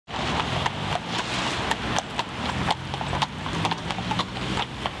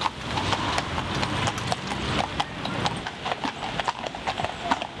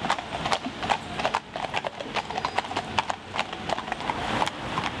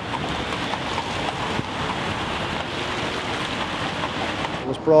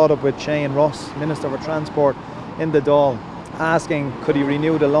just brought up with Shane Ross, Minister for Transport, in the Dáil, asking could he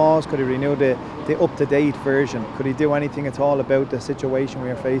renew the laws, could he renew the up-to-date version, could he do anything at all about the situation we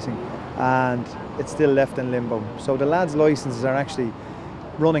are facing, and it's still left in limbo. So the lads' licences are actually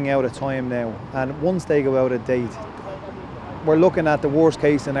running out of time now, and once they go out of date, we're looking at the worst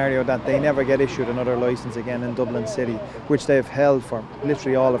case scenario that they never get issued another licence again in Dublin City, which they've held for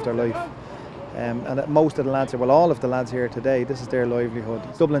literally all of their life. And most of the lads here, well, all of the lads here today, this is their livelihood.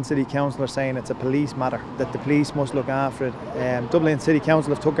 Dublin City Council are saying it's a police matter, that the police must look after it. Dublin City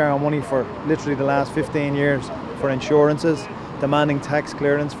Council have took our money for literally the last 15 years for insurances, demanding tax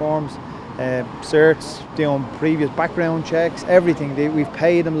clearance forms, certs, doing previous background checks, everything. We've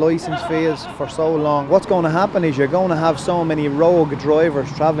paid them licence fees for so long. What's going to happen is you're going to have so many rogue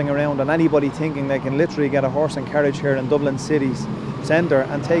drivers travelling around, and anybody thinking they can literally get a horse and carriage here in Dublin City Centre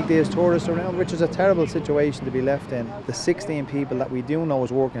and take these tourists around, which is a terrible situation to be left in. The 16 people that we do know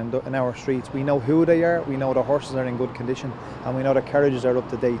is working in our streets, we know who they are, we know the horses are in good condition, and we know the carriages are up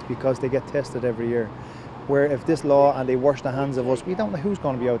to date because they get tested every year. Where if this law and they wash the hands of us, we don't know who's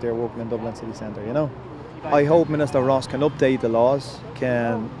going to be out there working in Dublin City Centre, you know. I hope Minister Ross can update the laws,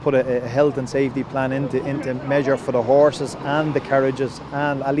 can put a health and safety plan into measure for the horses and the carriages,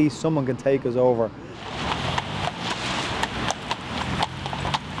 and at least someone can take us over